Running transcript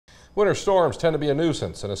Winter storms tend to be a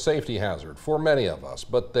nuisance and a safety hazard for many of us,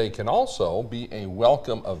 but they can also be a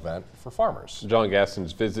welcome event for farmers. John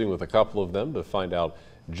Gaskins visiting with a couple of them to find out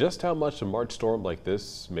just how much a March storm like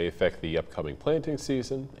this may affect the upcoming planting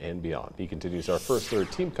season and beyond. He continues our First Alert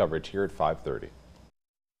team coverage here at 5:30.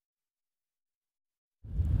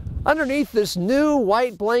 Underneath this new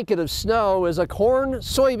white blanket of snow is a corn,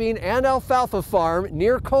 soybean, and alfalfa farm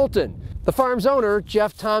near Colton. The farm's owner,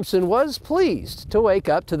 Jeff Thompson, was pleased to wake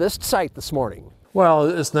up to this sight this morning. Well,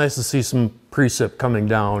 it's nice to see some precip coming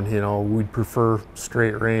down. You know, we'd prefer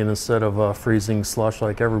straight rain instead of freezing slush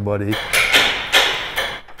like everybody.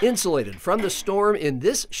 Insulated from the storm in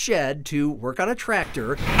this shed to work on a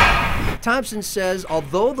tractor, Thompson says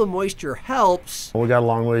although the moisture helps, we got a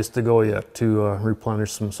long ways to go yet to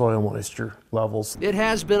replenish some soil moisture levels. It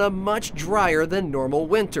has been a much drier than normal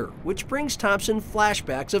winter, which brings Thompson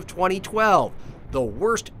flashbacks of 2012, the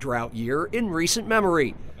worst drought year in recent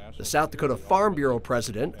memory. The South Dakota Farm Bureau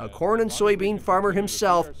president, a corn and soybean farmer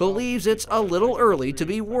himself, believes it's a little early to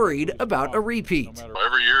be worried about a repeat.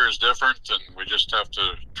 Every year is different, and we just have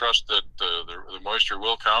to trust that the moisture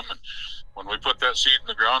will come. And when we put that seed in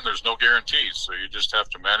the ground, there's no guarantees. So you just have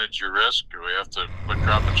to manage your risk. We have to put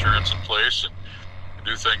crop insurance in place and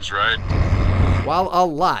do things right. While a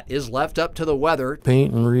lot is left up to the weather,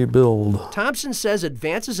 paint and rebuild. Thompson says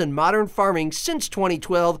advances in modern farming since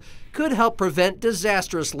 2012 could help prevent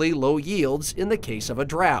disastrously low yields in the case of a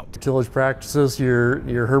drought. Tillage practices, your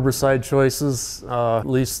herbicide choices, at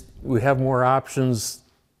least we have more options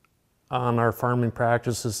on our farming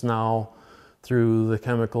practices now through the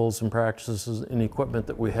chemicals and practices and equipment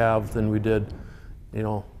that we have than we did,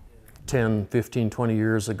 10, 15, 20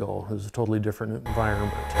 years ago. It was a totally different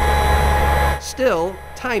environment. Still,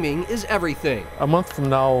 timing is everything. A month from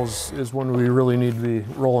now is when we really need to be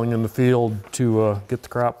rolling in the field to get the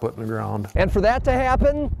crop put in the ground. And for that to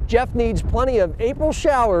happen, Jeff needs plenty of April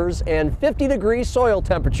showers and 50-degree soil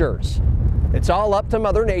temperatures. It's all up to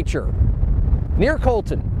Mother Nature. Near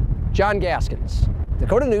Colton, John Gaskins,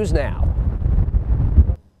 Dakota News Now.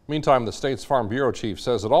 Meantime, the state's Farm Bureau chief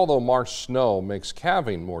says that although March snow makes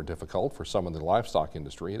calving more difficult for some in the livestock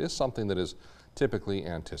industry, it is something that is typically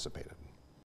anticipated.